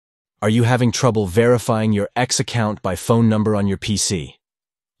Are you having trouble verifying your X account by phone number on your PC?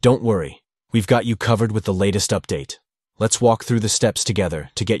 Don't worry, we've got you covered with the latest update. Let's walk through the steps together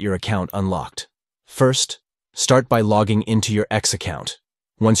to get your account unlocked. First, start by logging into your X account.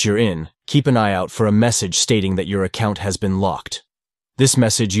 Once you're in, keep an eye out for a message stating that your account has been locked. This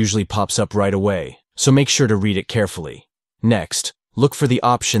message usually pops up right away, so make sure to read it carefully. Next, look for the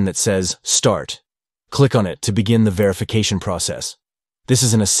option that says Start. Click on it to begin the verification process. This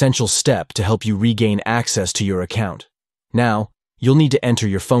is an essential step to help you regain access to your account. Now, you'll need to enter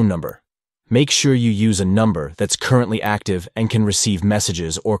your phone number. Make sure you use a number that's currently active and can receive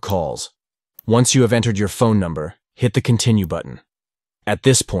messages or calls. Once you have entered your phone number, hit the Continue button. At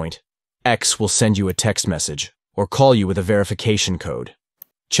this point, X will send you a text message or call you with a verification code.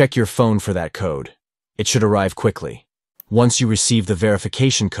 Check your phone for that code. It should arrive quickly. Once you receive the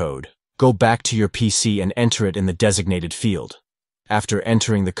verification code, go back to your PC and enter it in the designated field. After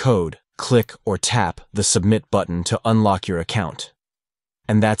entering the code, click or tap the Submit button to unlock your account.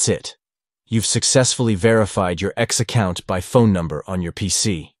 And that's it. You've successfully verified your X account by phone number on your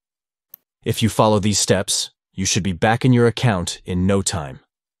PC. If you follow these steps, you should be back in your account in no time.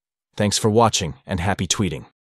 Thanks for watching and happy tweeting.